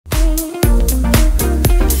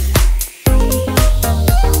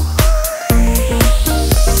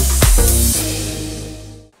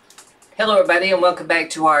Hello everybody and welcome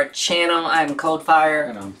back to our channel. I'm Coldfire.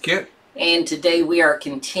 And I'm Kit. And today we are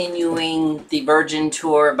continuing the Virgin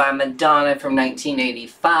Tour by Madonna from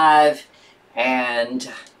 1985. And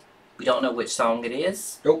we don't know which song it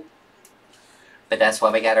is. Nope. But that's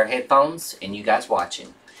why we got our headphones and you guys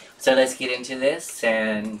watching. So let's get into this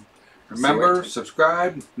and... Remember,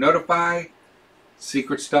 subscribe, notify,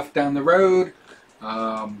 secret stuff down the road.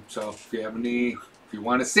 So if you have any... If you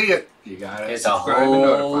want to see it, you gotta subscribe and notify.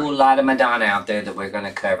 There's a whole lot of Madonna out there that we're going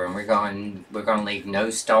to cover, and we're going to leave no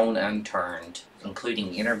stone unturned,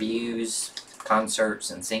 including interviews, concerts,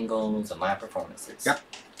 and singles, and live performances. Yep.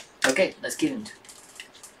 Okay, let's get into it.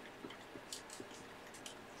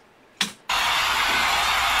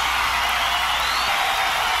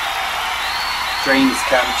 Dreams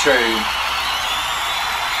come true.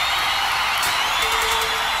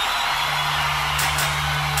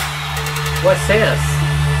 What's this?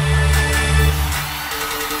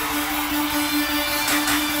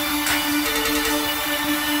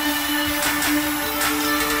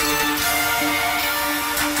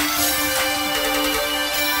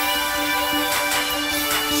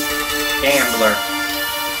 Gambler.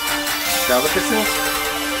 Is that what this is?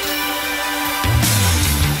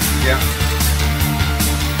 Yeah.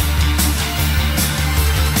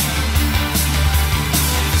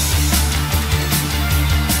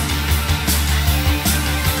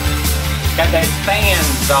 Got those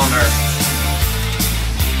fans on her.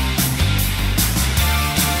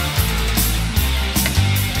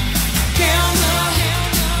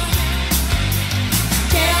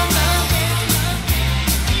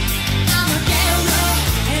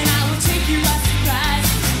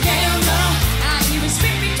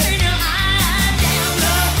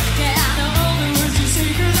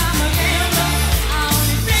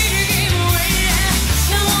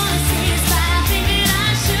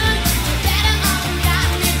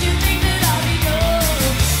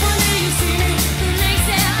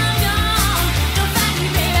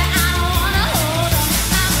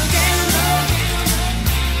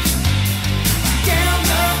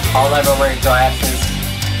 All over wearing glasses.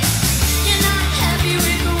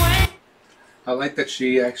 I like that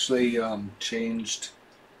she actually changed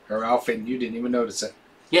her outfit and you didn't even notice it.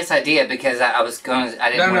 Yes, I did because I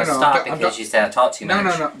didn't want to stop because you said I talked too much.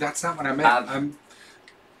 No, that's not what I meant. I'm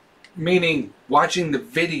meaning watching the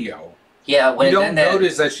video. Yeah, when you don't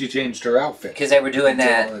notice that she changed her outfit because they were doing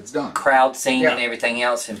that done. crowd scene and everything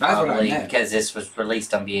else, and that's probably because this was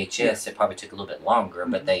released on VHS, it probably took a little bit longer,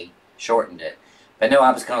 but they shortened it. But no,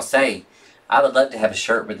 I was going to say, I would love to have a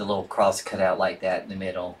shirt with a little cross cut out like that in the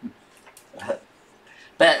middle.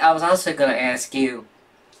 But I was also going to ask you,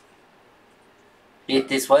 if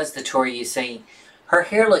this was the tour you see, her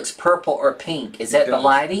hair looks purple or pink. Is that the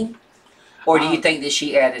lighting? Or do you think that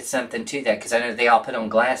she added something to that? Because I know they all put on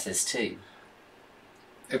glasses too.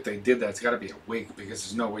 If they did that, it's got to be a wig because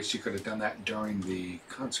there's no way she could have done that during the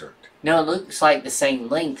concert. No, it looks like the same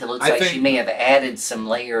length. It looks like she may have added some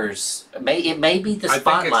layers. It may be the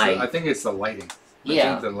spotlight. I think it's the lighting. Yeah. I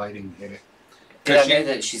think the lighting hit it. Because I know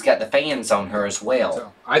that she's got the fans on her as well.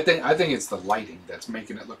 So I think it's the lighting that's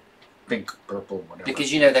making it look pink, purple, whatever.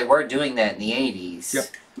 Because, you know, they were doing that in the 80s. Yep.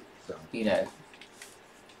 So. You know.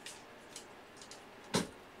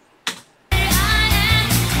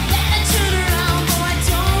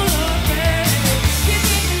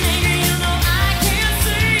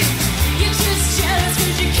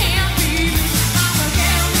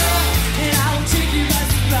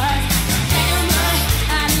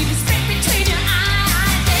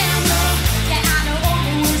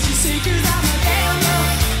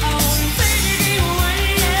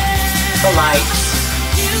 The lights.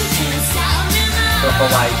 Purple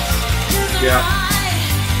lights. Yeah.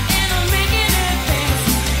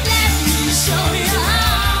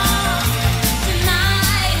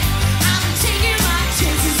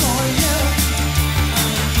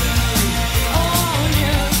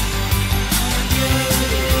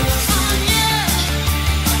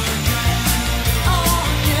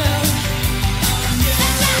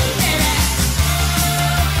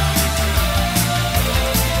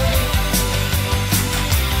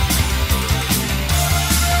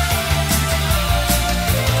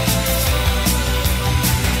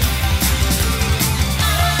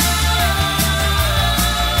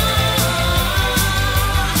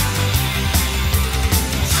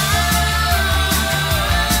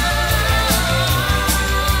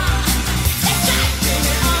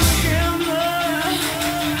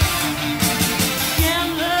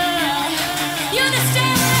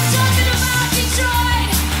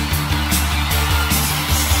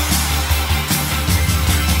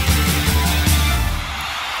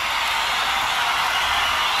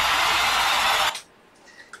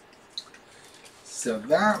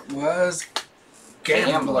 that was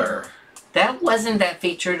Gambler. That wasn't that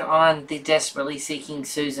featured on the Desperately Seeking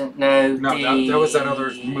Susan. No, No, that was that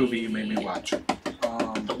other movie you made me watch.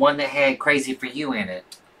 The one that had Crazy for You in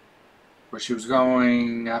it. Where she was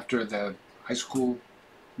going after the high school.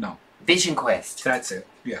 No. Vision Quest. That's it.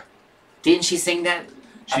 Yeah. Didn't she sing that?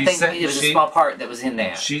 I think it was a small part that was in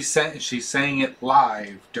that. She sang it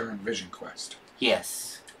live during Vision Quest.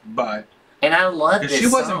 Yes. But and I love this she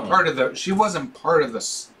wasn't song. part of the. She wasn't part of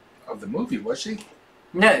the movie, was she?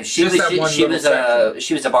 No, she was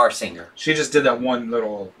a bar singer. She just did that one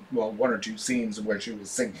or two scenes where she was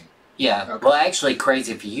singing. Yeah. Okay. Well, actually,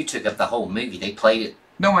 Crazy for You took up the whole movie. They played it.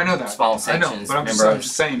 No, I know that. Small sections. I know, but I'm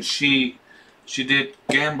just saying she did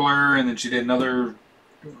Gambler, and then she did another.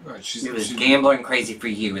 It was Gambler and Crazy for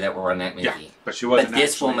You that were on that movie. Yeah, but she wasn't. But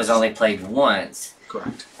this one was only played once.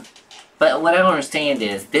 Correct. But what I don't understand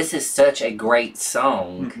is this is such a great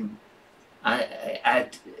song.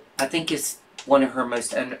 Mm-hmm. I think it's one of her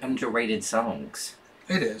most underrated songs.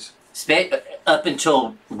 It is. Up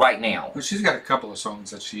until right now. Well, she's got a couple of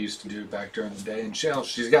songs that she used to do back during the day, and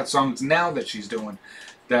she's got songs now that she's doing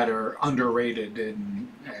that are underrated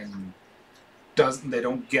and they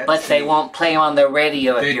don't get. But they won't play on the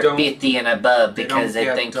radio if you're 50 and above because they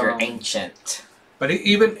think you're ancient. But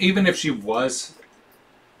even if she was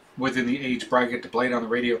within the age bracket to play it on the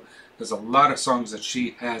radio, there's a lot of songs that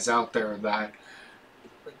she has out there that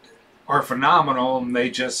are phenomenal, and they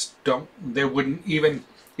just don't. They wouldn't even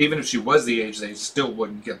if she was the age, they still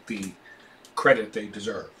wouldn't get the credit they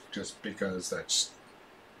deserve, just because that's.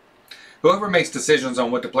 Whoever makes decisions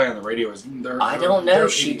on what to play on the radio is. I don't know.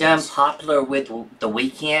 She done Popular with The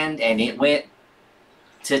Weeknd, and it went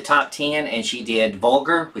to top 10, and she did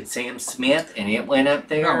Vulgar with Sam Smith, and it went up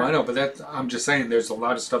there. No, I know, but I'm just saying there's a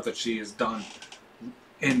lot of stuff that she has done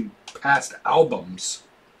in past albums.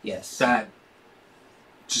 Yes. That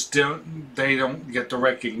just don't get the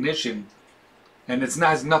recognition, and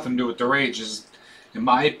has nothing to do with their age. Is, in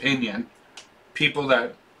my opinion, people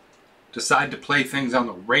that decide to play things on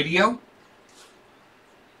the radio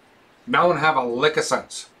don't have a lick of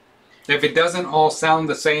sense. If it doesn't all sound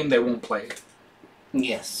the same, they won't play it.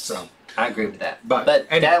 Yes. So I agree with that. But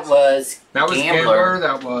anyways, that was Gambler.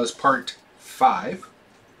 That was part 5.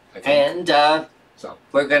 I think. And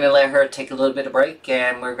we're going to let her take a little bit of break,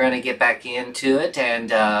 and we're going to get back into it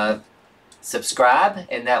and subscribe,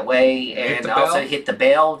 and that way, and also hit the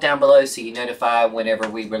bell down below so you notify whenever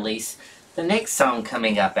we release the next song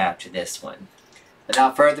coming up after this one.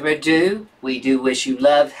 Without further ado, we do wish you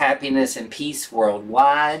love, happiness, and peace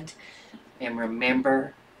worldwide. And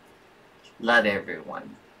remember, love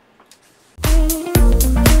everyone.